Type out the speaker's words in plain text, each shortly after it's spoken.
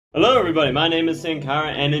Hello everybody, my name is Sankara,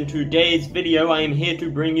 and in today's video I am here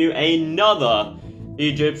to bring you another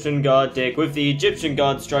Egyptian God deck with the Egyptian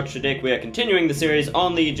God structure deck. We are continuing the series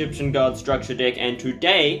on the Egyptian God structure deck, and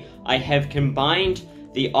today I have combined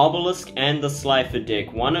the Obelisk and the Slifer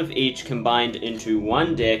deck, one of each combined into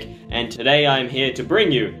one deck, and today I am here to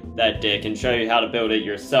bring you that deck and show you how to build it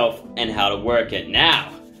yourself and how to work it.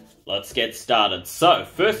 Now, let's get started. So,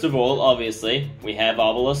 first of all, obviously, we have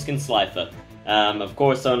Obelisk and Slifer. Of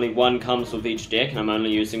course, only one comes with each deck, and I'm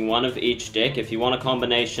only using one of each deck. If you want a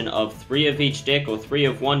combination of 3 of each deck or 3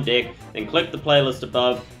 of one deck, then click the playlist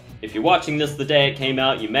above. If you're watching this the day it came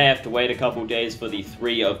out, you may have to wait a couple days for the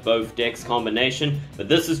 3 of both decks combination, but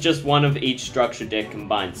this is just one of each structure deck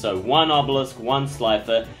combined. So 1 Obelisk, 1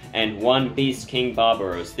 Slifer, and 1 Beast King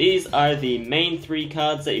Barbaros. These are the main 3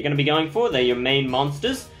 cards that you're going to be going for. They're your main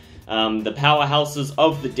monsters. The powerhouses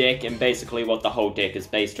of the deck, and basically what the whole deck is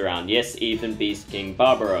based around. Yes, even Beast King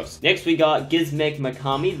Barbaros. Next we got Gizmek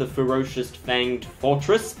Makami, the Ferocious Fanged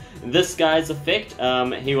Fortress. This guy's effect,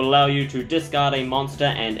 he will allow you to discard a monster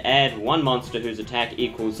and add one monster whose attack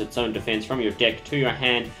equals its own defense from your deck to your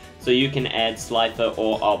hand. So you can add Slifer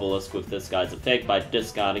or Obelisk with this guy's effect by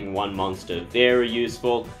discarding one monster. Very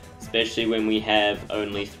useful, especially when we have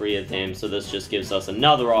only 3 of them, so this just gives us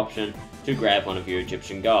another option to grab one of your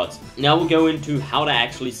Egyptian gods. Now we'll go into how to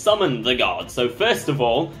actually summon the god. So first of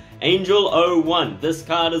all, Angel 01. This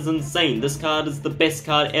card is insane. This card is the best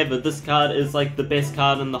card ever. This card is like the best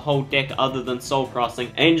card in the whole deck other than Soul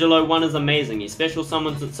Crossing. Angel 01 is amazing. He special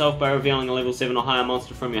summons itself by revealing a level 7 or higher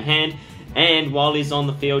monster from your hand, and while he's on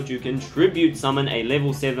the field you can tribute summon a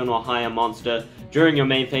level 7 or higher monster during your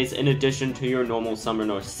main phase in addition to your normal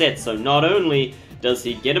summon or set. So not only does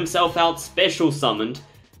he get himself out special summoned,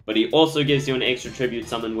 but he also gives you an extra tribute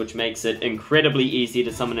summon, which makes it incredibly easy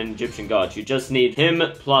to summon an Egyptian god. You just need him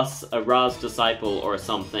plus a Ra's Disciple or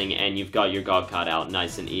something, and you've got your god card out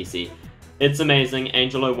nice and easy. It's amazing.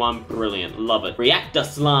 Angel 01, brilliant. Love it. Reactor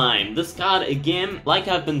Slime. This card, again, like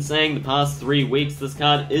I've been saying the past 3 weeks, this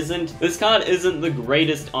card isn't the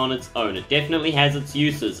greatest on its own. It definitely has its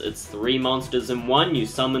uses. It's 3 monsters in one. You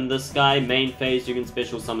summon this guy. Main phase, you can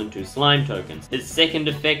special summon 2 slime tokens. His second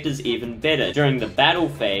effect is even better. During the battle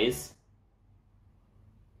phase...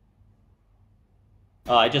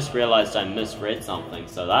 Oh, I just realized I misread something,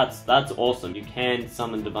 so that's awesome. You can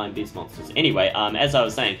summon Divine Beast monsters. Anyway, as I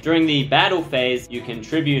was saying, during the battle phase, you can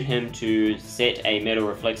tribute him to set a Metal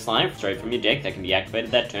Reflect Slime straight from your deck that can be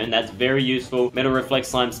activated that turn. That's very useful. Metal Reflect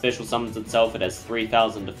Slime special summons itself. It has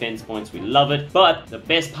 3,000 defense points. We love it. But the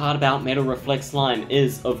best part about Metal Reflect Slime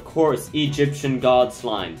is, of course, Egyptian God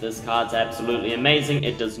Slime. This card's absolutely amazing.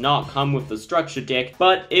 It does not come with the structure deck,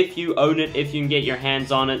 but if you own it, if you can get your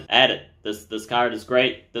hands on it, add it. This card is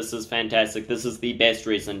great. This is fantastic. This is the best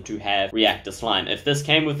reason to have Reactor Slime. If this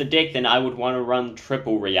came with the deck, then I would want to run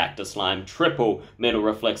triple Reactor Slime, triple Metal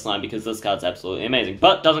Reflect Slime, because this card's absolutely amazing.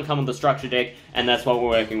 But doesn't come with the structure deck, and that's what we're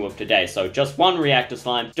working with today. So just 1 Reactor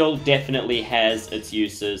Slime still definitely has its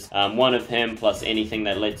uses. 1 of him plus anything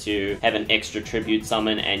that lets you have an extra tribute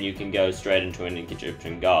summon, and you can go straight into an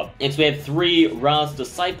Egyptian god. Next we have 3 Ra's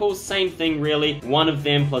Disciples. Same thing really. 1 of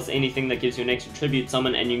them plus anything that gives you an extra tribute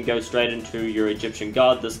summon, and you can go straight into your Egyptian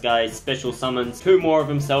god. This guy special summons 2 more of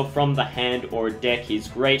himself from the hand or deck. He's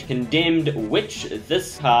great. Condemned Witch.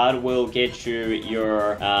 This card will get you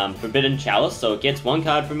your Forbidden Chalice, so it gets 1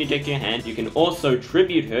 card from your deck to your hand. You can also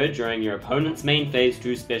tribute her during your opponent's main phase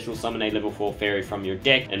to special summon a level 4 fairy from your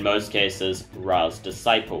deck, in most cases Ra's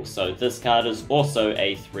Disciple. So this card is also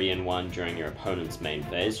a 3-in-1 during your opponent's main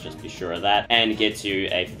phase, just be sure of that, and gets you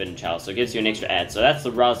a Forbidden Chalice, so it gives you an extra add. So that's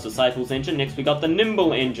the Ra's Disciples engine. Next we got the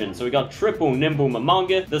Nimble engine. So we got triple Nimble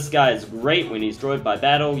Mamanga. This guy is great. When he's destroyed by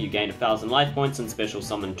battle, you gain 1,000 life points and special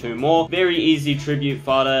summon 2 more. Very easy tribute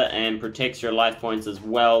fodder and protects your life points as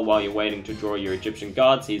well while you're waiting to draw your Egyptian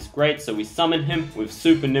gods. He's great, so we summon him with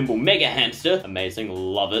Super Nimble Mega Hamster. Amazing,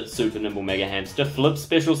 love it. Super Nimble Mega Hamster. Flip,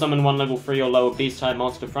 special summon 1 level 3 or lower beast type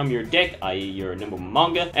monster from your deck, i.e. your Nimble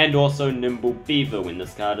Mamanga, and also Nimble Beaver. When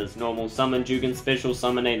this card is normal summoned, you can special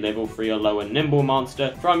summon a level 3 or lower Nimble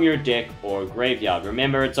monster from your deck or graveyard.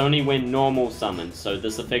 Remember, it's only when normal summons, so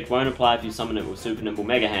this effect won't apply if you summon it with Super Nimble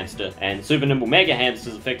Mega Hamster, and Super Nimble Mega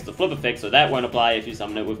Hamster's effect is the flip effect, so that won't apply if you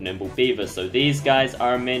summon it with Nimble Beaver. So these guys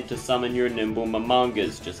are meant to summon your Nimble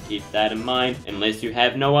Mamangas. Just keep that in mind. Unless you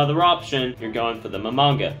have no other option, you're going for the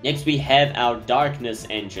Mamanga. Next we have our Darkness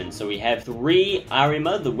engine. So we have 3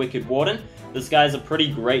 Arima, the Wicked Warden. This guy's a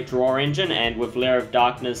pretty great draw engine, and with Lair of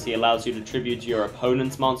Darkness, he allows you to tribute to your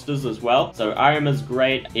opponent's monsters as well. So Arima's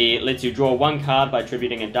great. He lets you draw 1 card by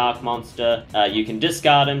tributing a Dark dark monster, you can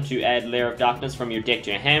discard him to add Lair of Darkness from your deck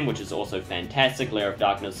to your hand, which is also fantastic. Lair of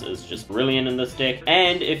Darkness is just brilliant in this deck.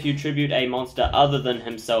 And if you tribute a monster other than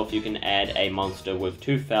himself, you can add a monster with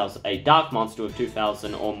 2,000, a dark monster with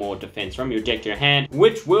 2,000 or more defense from your deck to your hand,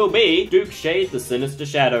 which will be Duke Shade, the Sinister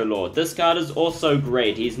Shadow Lord. This card is also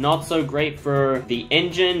great. He's not so great for the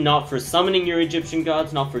engine, not for summoning your Egyptian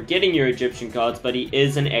gods, not for getting your Egyptian gods, but he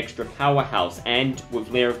is an extra powerhouse. And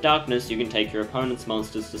with Lair of Darkness, you can take your opponent's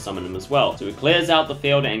monsters to summon him as well. So it clears out the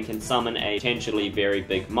field and can summon a potentially very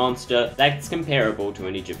big monster that's comparable to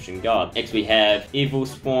an Egyptian god. Next we have Evil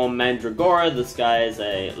Swarm Mandragora. This guy is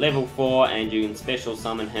a level 4 and you can special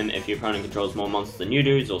summon him if your opponent controls more monsters than you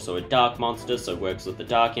do. He's also a dark monster, so works with the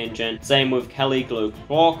dark engine. Same with Caliglo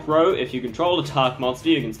Clawcrow. If you control a dark monster,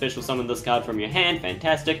 you can special summon this card from your hand.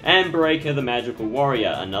 Fantastic. And Breaker the Magical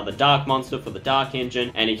Warrior, another dark monster for the dark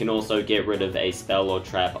engine, and he can also get rid of a spell or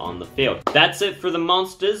trap on the field. That's it for the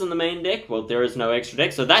monsters in the main deck. Well, there is no extra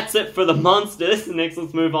deck, so that's it for the monsters. Next,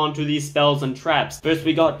 let's move on to these spells and traps. First,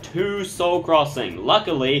 we got 2 Soul Crossing.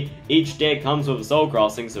 Luckily, each deck comes with a Soul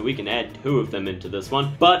Crossing, so we can add 2 of them into this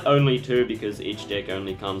one, but only 2 because each deck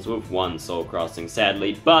only comes with 1 Soul Crossing,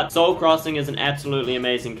 sadly. But Soul Crossing is an absolutely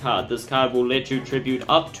amazing card. This card will let you tribute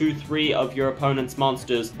up to 3 of your opponent's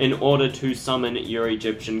monsters in order to summon your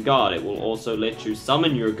Egyptian god. It will also let you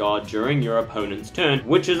summon your god during your opponent's turn,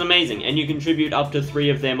 which is amazing, and you can tribute up to 3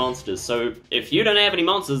 of their monsters. So if you don't have any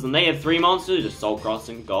monsters and they have 3 monsters, just Soul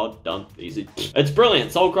Crossing, god, done, easy. It's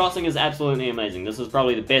brilliant. Soul Crossing is absolutely amazing. This is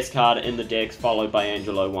probably the best card in the decks, followed by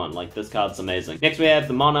Angelo 1. Like, this card's amazing. Next we have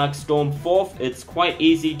the Monarch Storm 4th. It's quite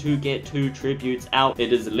easy to get 2 tributes out.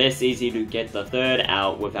 It is less easy to get the 3rd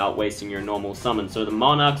out without wasting your normal summon. So the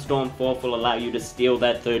Monarch Storm 4th will allow you to steal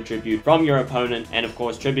that 3rd tribute from your opponent, and of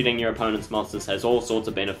course tributing your opponent's monsters has all sorts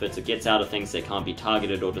of benefits. It gets out of things that can't be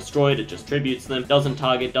targeted or destroyed. It just tributes them. Doesn't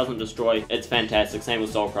target, doesn't destroy. It's fantastic. Same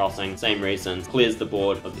with Soul Crossing. Same reasons. Clears the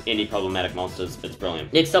board of any problematic monsters. It's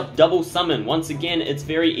brilliant. Next up, Double Summon. Once again, it's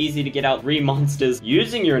very easy to get out 3 monsters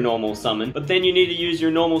using your normal summon, but then you need to use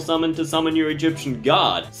your normal summon to summon your Egyptian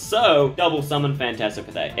god. So, Double Summon, fantastic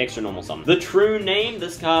for that. Extra normal summon. The True Name.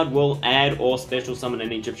 This card will add or special summon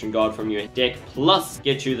an Egyptian god from your deck, plus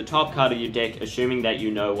get you the top card of your deck, assuming that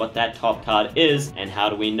you know what that top card is. And how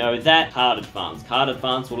do we know that? Card Advance. Card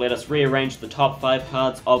Advance will let us rearrange the top 5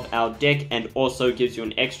 cards of our deck, and also gives you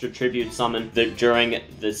an extra tribute summon during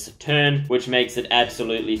this turn, which makes it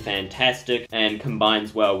absolutely fantastic and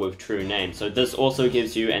combines well with True Name. So this also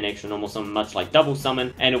gives you an extra normal summon, much like Double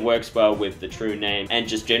Summon, and it works well with the True Name, and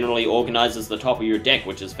just generally organizes the top of your deck,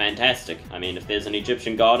 which is fantastic. I mean, if there's an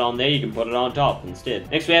Egyptian god on there, you can put it on top instead.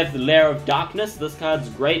 Next we have the Lair of Darkness. This card's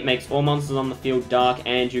great, makes all monsters on the field dark,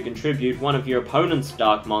 and you contribute one of your opponent's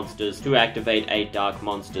dark monsters to activate a dark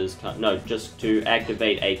monster's just to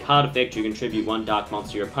activate a card effect. You contribute 1 dark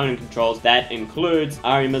monster your opponent controls. That includes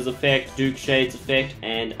Arima's effect, Duke Shade's effect,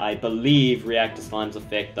 and I believe Reactor Slime's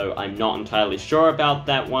effect, though I'm not entirely sure about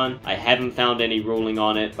that one. I haven't found any ruling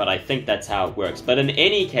on it, but I think that's how it works. But in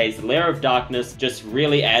any case, Lair of Darkness just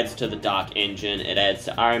really adds to the dark engine. It adds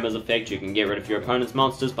to Arima's effect. You can get rid of your opponent's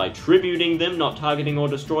monsters by tributing them, not targeting or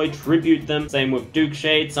destroy. Tribute them. Same with Duke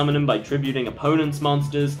Shade. Summon him by tributing opponent's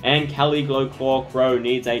monsters. And Caliglo Clawcrow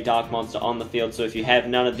needs a dark monster on the field. So if you have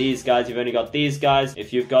none of these guys, you've only got these guys.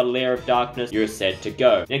 If you've got Lair of Darkness, you're set to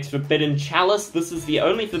go. Next, Forbidden Chalice. This is the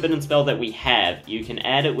only forbidden spell that we have. You can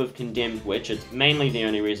add it with Condemned Witch. It's mainly the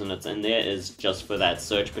only reason it's in there is just for that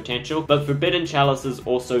search potential. But Forbidden Chalice is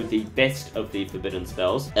also the best of the forbidden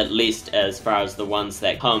spells, at least as far as the ones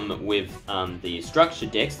that come with the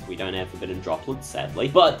structured decks. We don't have Forbidden Droplets, sadly.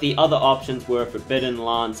 But the other options were Forbidden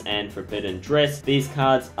Lance and Forbidden Dress. These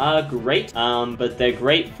cards are great, but they're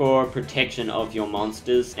great for protection of your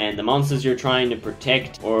monsters, and the monsters you're trying to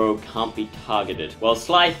protect or can't be targeted. Well,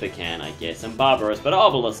 Slifer can, I guess, and Barbaros, but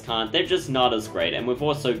Obelisk can't. They're just not as great. And we've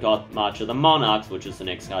also got March of the Monarchs, which is the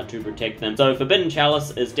next card to protect them. So Forbidden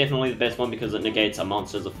Chalice is definitely the best one because it negates a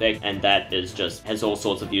monster's effect, and that is just has all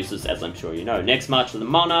sorts of uses, as I'm sure you know. Next, March of the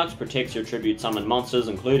Monarchs protects your tribute summoned monsters,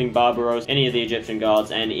 including Barbaros, any of the Egyptian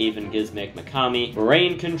gods, and even Gizmek Makami.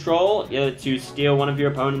 Brain Control lets you steal one of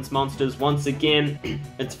your opponent's monsters. Once again,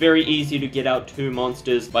 it's very easy to get out 2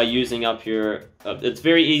 monsters by using up your It's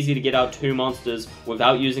very easy to get out 2 monsters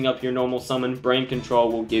without using up your normal summon. Brain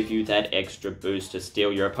Control will give you that extra boost to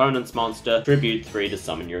steal your opponent's monster. Tribute 3 to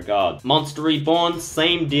summon your god. Monster Reborn,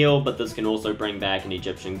 same deal, but this can also bring back an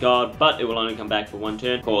Egyptian god, but it will only come back for 1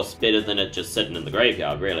 turn. Of course, better than it just sitting in the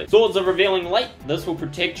graveyard, really. Swords of Revealing Light. This will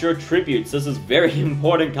protect your tributes. This is a very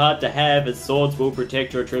important card to have, as swords will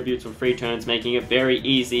protect your tributes for 3 turns, making it very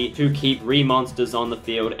easy to keep 3 monsters on the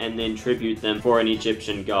field and then tribute them for an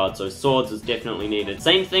Egyptian god. So swords is definitely needed.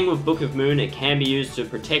 Same thing with Book of Moon. It can be used to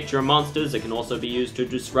protect your monsters. It can also be used to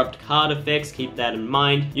disrupt card effects. Keep that in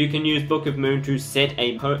mind. You can use Book of Moon to set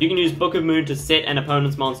an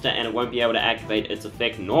opponent's monster, and it won't be able to activate its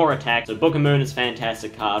effect nor attack. So Book of Moon is a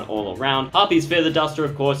fantastic card all around. Harpy's Feather Duster,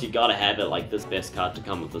 of course, you gotta have it. Like, this best card to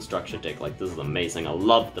come with the structure deck. Like, this is amazing. I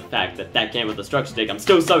love the fact that that came with the structure deck. I'm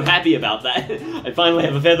still so happy about that. I finally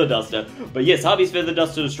have a Feather Duster. But yes, Harpy's Feather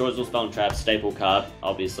Duster destroys all spell and traps. Staple card.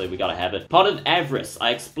 Obviously, we gotta have it. Pot of Avarice.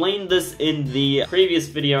 I explained this in the previous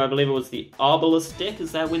video. I believe it was the Obelisk deck.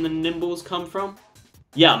 Is that when the Nimbles come from?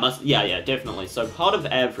 Yeah, definitely. So Pot of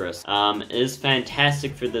Avarice is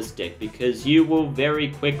fantastic for this deck because you will very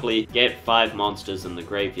quickly get 5 monsters in the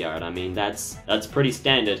graveyard. I mean, that's pretty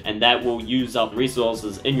standard, and that will use up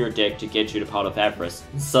resources in your deck to get you to Pot of Avarice.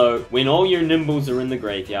 So when all your Nimbles are in the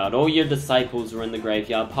graveyard, all your Disciples are in the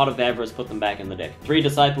graveyard, Pot of Avarice, put them back in the deck. 3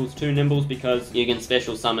 Disciples, 2 Nimbles, because you can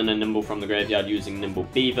special summon a Nimble from the graveyard using Nimble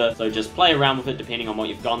Beaver. So just play around with it depending on what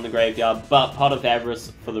you've got in the graveyard, but Pot of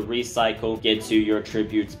Avarice for the recycle gets you your tributes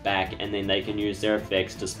back, and then they can use their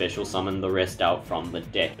effects to special summon the rest out from the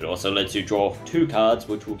deck. It also lets you draw 2 cards,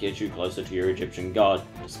 which will get you closer to your Egyptian god,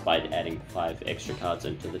 despite adding 5 extra cards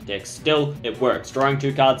into the deck. Still, it works. Drawing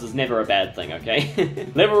 2 cards is never a bad thing, okay?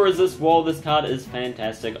 Level Resist Wall, this card is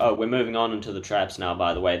fantastic. Oh, we're moving on into the traps now,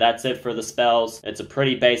 by the way. That's it for the spells. It's a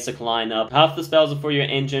pretty basic lineup. Half the spells are for your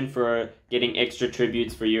engine for getting extra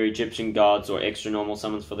tributes for your Egyptian gods or extra normal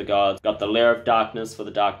summons for the gods. Got the Lair of Darkness for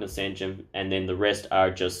the Darkness engine, and then the rest are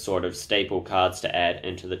just sort of staple cards to add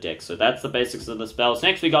into the deck. So that's the basics of the spells.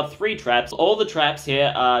 Next we got 3 traps. All the traps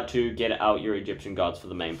here are to get out your Egyptian gods for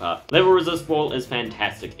the main part. Level Resist Wall is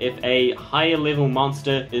fantastic. If a higher level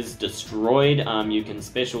monster is destroyed, you can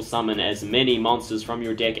special summon as many monsters from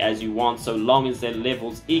your deck as you want, so long as their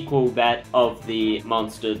levels equal that of the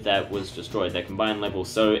monster that was destroyed, their combined levels.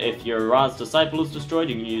 So if your Disciple is destroyed,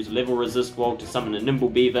 you can use Level Resist Wall to summon a Nimble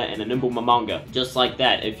Beaver and a Nimble Momonga. Just like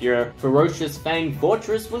that. If your Ferocious Fang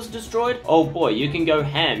Fortress was destroyed, oh boy, you can go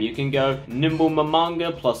ham. You can go Nimble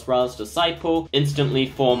Momonga plus Ra's Disciple. Instantly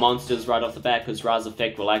 4 monsters right off the bat, because Ra's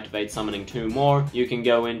effect will activate summoning 2 more. You can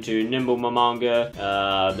go into Nimble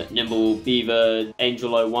Momonga, Nimble Beaver,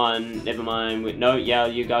 Angel 01, never mind. No, yeah,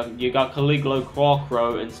 you got Caliglo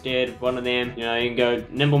Clawcrow instead. One of them. You know, you can go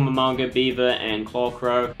Nimble Momonga, Beaver, and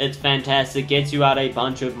Clawcrow. It's fantastic. Gets you out a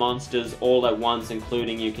bunch of monsters all at once,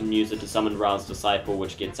 including you can use it to summon Ra's Disciple,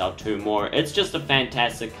 which gets out 2 more. It's just a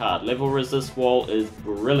fantastic card. Level Resist Wall is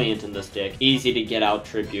brilliant in this deck. Easy to get out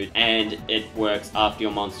tribute, and it works after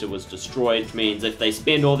your monster was destroyed, which means if they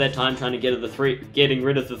spend all their time trying to getting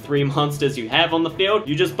rid of the 3 monsters you have on the field,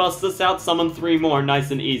 you just bust this out, summon 3 more,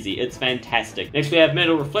 nice and easy. It's fantastic. Next we have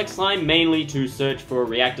Metal Reflect Slime, mainly to search for a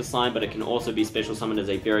Reactor Slime, but it can also be special summoned as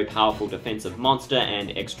a very powerful defensive monster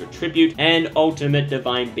and extra tribute. And Ultimate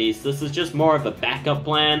Divine Beast. This is just more of a backup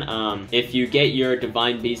plan. If you get your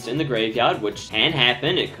Divine Beast in the graveyard, which can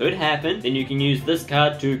happen, it could happen, then you can use this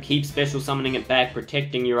card to keep special summoning it back,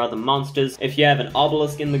 protecting your other monsters. If you have an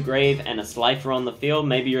Obelisk in the grave and a Slifer on the field,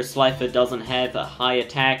 maybe your Slifer doesn't have a high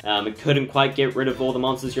attack, it couldn't quite get rid of all the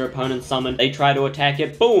monsters your opponent summoned, they try to attack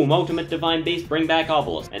it, boom, Ultimate Divine Beast, bring back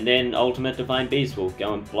Obelisk. And then Ultimate Divine Beast will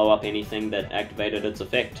go and blow up anything that activated its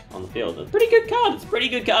effect on the field. It's a pretty good card. It's a pretty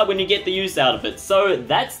good card when you get the use out of it. So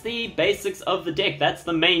that's the basics of the deck. That's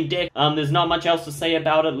the main deck. There's not much else to say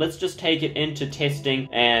about it. Let's just take it into testing,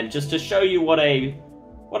 and just to show you what a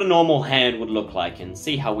normal hand would look like and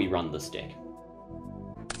see how we run this deck.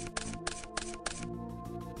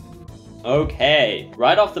 Okay,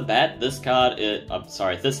 right off the bat, this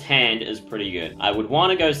hand is pretty good. I would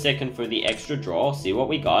want to go second for the extra draw, see what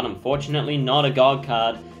we got. Unfortunately, not a god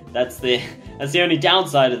card. That's the only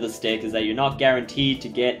downside of this deck, is that you're not guaranteed to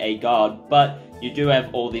get a god, but you do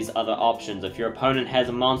have all these other options. If your opponent has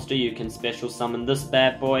a monster, you can special summon this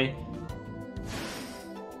bad boy.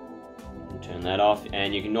 Turn that off,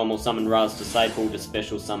 and you can normal summon Ra's Disciple to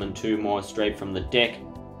special summon 2 more straight from the deck.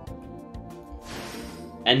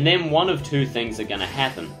 And then one of 2 things are gonna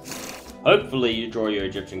happen. Hopefully you draw your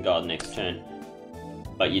Egyptian god next turn.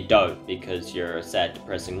 But you don't, because you're a sad,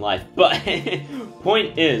 depressing life. But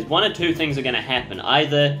point is, 1 or 2 things are gonna happen.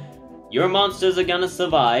 Either your monsters are gonna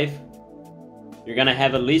survive, you're going to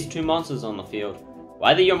have at least 2 monsters on the field.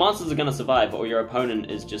 Either your monsters are going to survive, or your opponent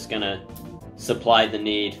is just going to supply the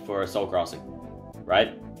need for a Soul Crossing,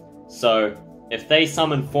 right? So, if they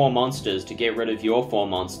summon 4 monsters to get rid of your 4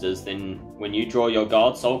 monsters, then when you draw your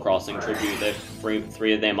God Soul Crossing tribute, their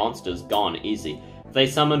 3 of their monsters gone, easy. If they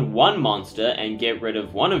summon 1 monster and get rid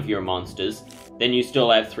of 1 of your monsters, then you still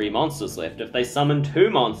have 3 monsters left. If they summon 2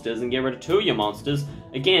 monsters and get rid of 2 of your monsters,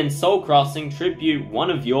 again, Soul Crossing, tribute 1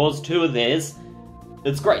 of yours, 2 of theirs.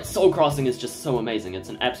 It's great. Soul Crossing is just so amazing. It's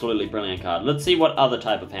an absolutely brilliant card. Let's see what other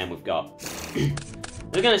type of hand we've got.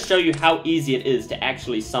 We're going to show you how easy it is to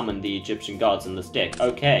actually summon the Egyptian gods in this deck.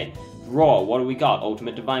 Okay, draw. What do we got?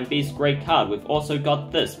 Ultimate Divine Beast, great card. We've also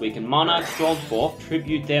got this. We can Monarch Stormforth,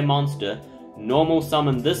 tribute their monster, normal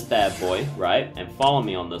summon this bad boy, right? And follow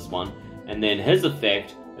me on this one. And then his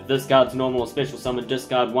effect, if this card's normal or special summon,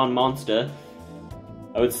 discard 1 monster.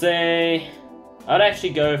 I would say I'd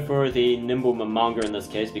actually go for the Nimble Mamanga in this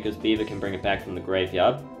case, because Beaver can bring it back from the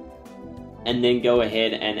graveyard. And then go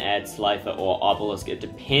ahead and add Slifer or Obelisk. It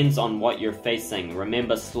depends on what you're facing.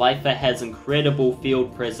 Remember, Slifer has incredible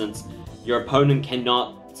field presence. Your opponent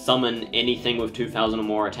cannot summon anything with 2,000 or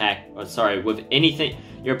more attack. Or sorry, with anything.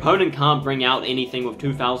 Your opponent can't bring out anything with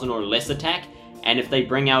 2,000 or less attack. And if they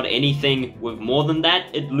bring out anything with more than that,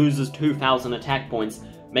 it loses 2,000 attack points,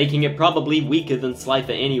 making it probably weaker than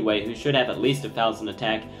Slifer anyway, who should have at least 1,000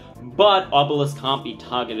 attack. But Obelisk can't be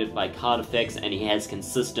targeted by card effects, and he has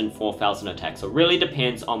consistent 4,000 attack. So it really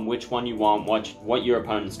depends on which one you want, what your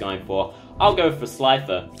opponent's going for. I'll go for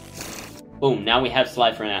Slifer. Boom, now we have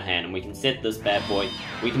Slifer in our hand, and we can set this bad boy.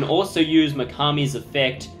 We can also use Mikami's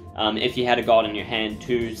effect, if you had a god in your hand,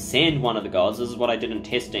 to send one of the gods. This is what I did in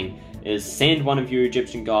testing, is send one of your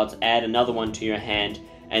Egyptian gods, add another one to your hand,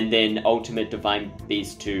 and then Ultimate Divine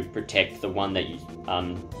Beast to protect the one that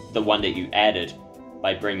you added,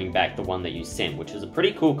 by bringing back the one that you sent, which is a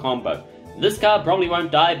pretty cool combo. This card probably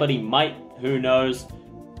won't die, but he might, who knows.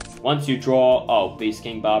 Once you draw, oh, Beast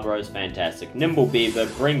King Barbaro is fantastic. Nimble Beaver,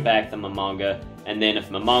 bring back the Mamanga, and then if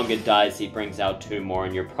Mamanga dies, he brings out 2 more,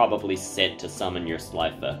 and you're probably set to summon your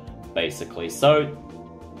Slifer, basically. So,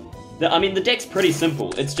 the deck's pretty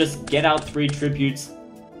simple. It's just get out 3 tributes,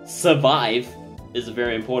 survive is a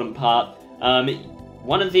very important part.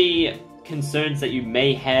 One of the concerns that you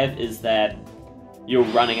may have is that you're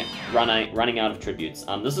running out of tributes.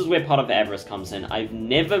 This is where Pot of Avarice comes in. I've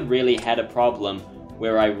never really had a problem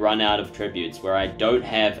where I run out of tributes, where I don't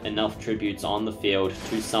have enough tributes on the field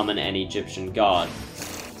to summon an Egyptian god.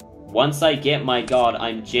 Once I get my god,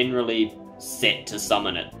 I'm generally set to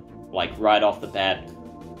summon it, like right off the bat.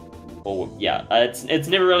 Or yeah, it's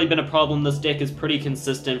never really been a problem. This deck is pretty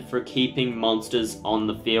consistent for keeping monsters on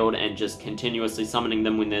the field and just continuously summoning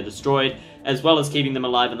them when they're destroyed, as well as keeping them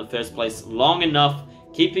alive in the first place long enough.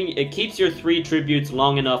 It keeps your 3 tributes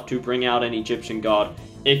long enough to bring out an Egyptian god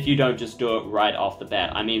if you don't just do it right off the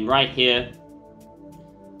bat. I mean, right here,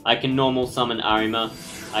 I can normal summon Arima,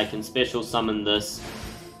 I can special summon this,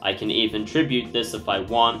 I can even tribute this if I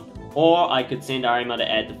want, or I could send Arima to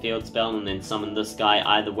add the field spell and then summon this guy.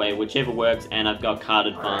 Either way, whichever works, and I've got card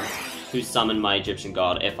advance to summon my Egyptian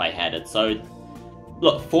god if I had it. So,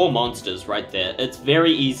 look, 4 monsters right there. It's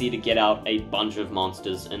very easy to get out a bunch of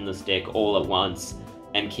monsters in this deck all at once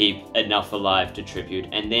and keep enough alive to tribute.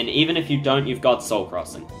 And then even if you don't, you've got Soul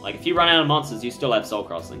Crossing. Like, if you run out of monsters, you still have Soul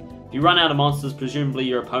Crossing. If you run out of monsters, presumably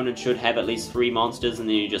your opponent should have at least 3 monsters, and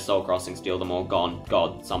then you just Soul Crossing, steal them all, gone,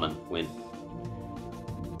 god, summon, win.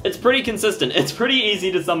 It's pretty consistent. It's pretty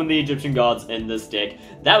easy to summon the Egyptian gods in this deck.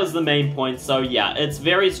 That was the main point. So yeah, it's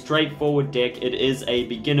very straightforward deck. It is a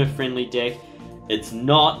beginner-friendly deck. It's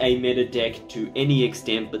not a meta deck to any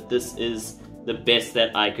extent, but this is the best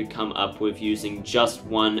that I could come up with using just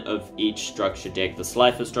one of each structure deck, the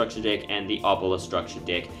Slifer structure deck and the Obelisk structure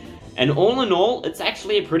deck. And all in all, it's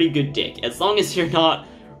actually a pretty good deck. As long as you're not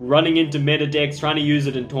running into meta decks, trying to use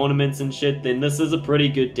it in tournaments and shit, then this is a pretty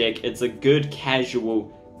good deck. It's a good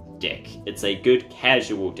casual deck. It's a good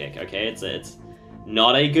casual deck, okay? It's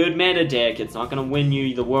not a good meta deck. It's not going to win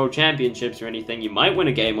you the World Championships or anything. You might win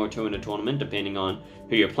a game or 2 in a tournament, depending on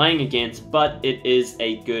who you're playing against, but it is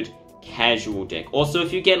a good casual deck. Also,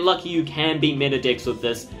 if you get lucky, you can beat meta decks with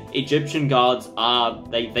this. Egyptian gods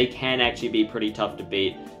they can actually be pretty tough to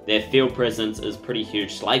beat. Their field presence is pretty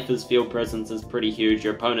huge. Slifer's field presence is pretty huge.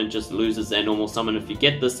 Your opponent just loses their normal summon. If you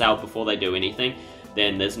get this out before they do anything,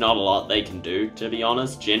 then there's not a lot they can do, to be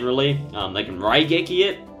honest, generally. They can Raigeki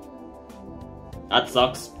it. That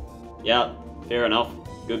sucks. Yeah, fair enough.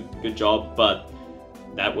 Good job, but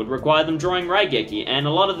that would require them drawing Raigeki, and a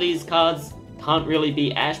lot of these cards can't really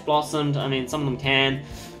be Ash Blossomed. I mean, some of them can,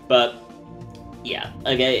 but yeah,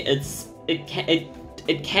 okay, it's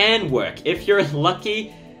it can work if you're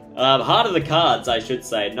lucky. Heart of the cards, I should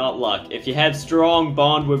say, not luck. If you have strong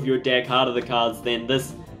bond with your deck, Heart of the cards, then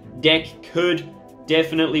this deck could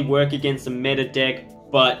definitely work against a meta deck,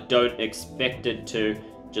 but don't expect it to.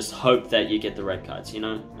 Just hope that you get the red cards, you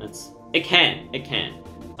know? It can.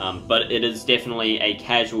 But it is definitely a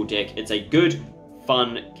casual deck. It's a good,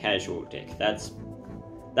 fun, casual deck. That's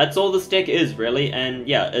all this deck is, really, and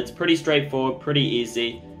yeah, it's pretty straightforward, pretty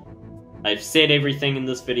easy. I've said everything in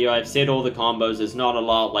this video, I've said all the combos, there's not a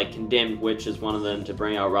lot, like Condemned Witch is one of them to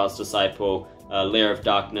bring out Wrath's Disciple, Lair of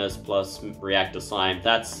Darkness plus Reactor Slime.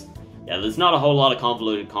 Yeah, there's not a whole lot of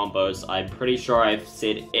convoluted combos. I'm pretty sure I've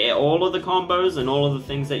said all of the combos and all of the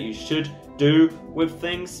things that you should do with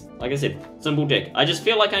things. Like I said, simple deck. I just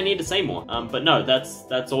feel like I need to say more. But no,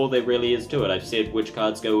 that's all there really is to it. I've said which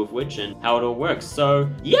cards go with which and how it all works. So,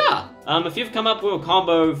 yeah! If you've come up with a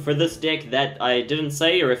combo for this deck that I didn't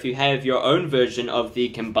say, or if you have your own version of the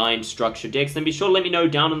combined structure decks, then be sure to let me know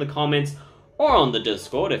down in the comments or on the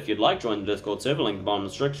Discord if you'd like. Join the Discord server, link in the bottom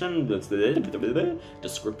of the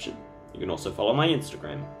description. You can also follow my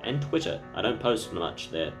Instagram and Twitter. I don't post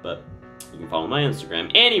much there, but you can follow my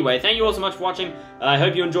Instagram. Anyway, thank you all so much for watching. I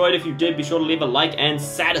hope you enjoyed. If you did, be sure to leave a like and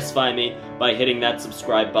satisfy me by hitting that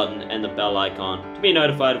subscribe button and the bell icon to be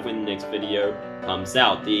notified of when the next video comes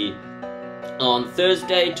out. On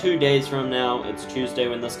Thursday, 2 days from now, it's Tuesday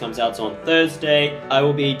when this comes out, so on Thursday, I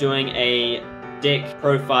will be doing a deck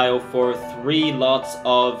profile for 3 lots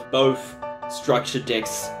of both structure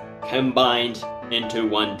decks combined into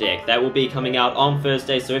one deck. That will be coming out on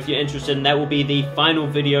Thursday, so if you're interested, and that will be the final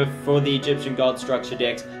video for the Egyptian God structure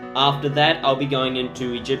decks. After that, I'll be going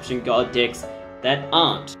into Egyptian God decks that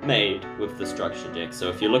aren't made with the structure deck. So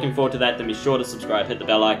if you're looking forward to that, then be sure to subscribe, hit the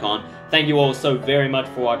bell icon. Thank you all so very much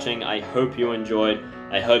for watching. I hope you enjoyed.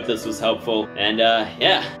 I hope this was helpful. And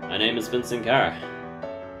yeah, my name is Vincent Kara.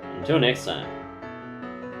 Until next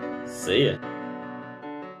time, see ya.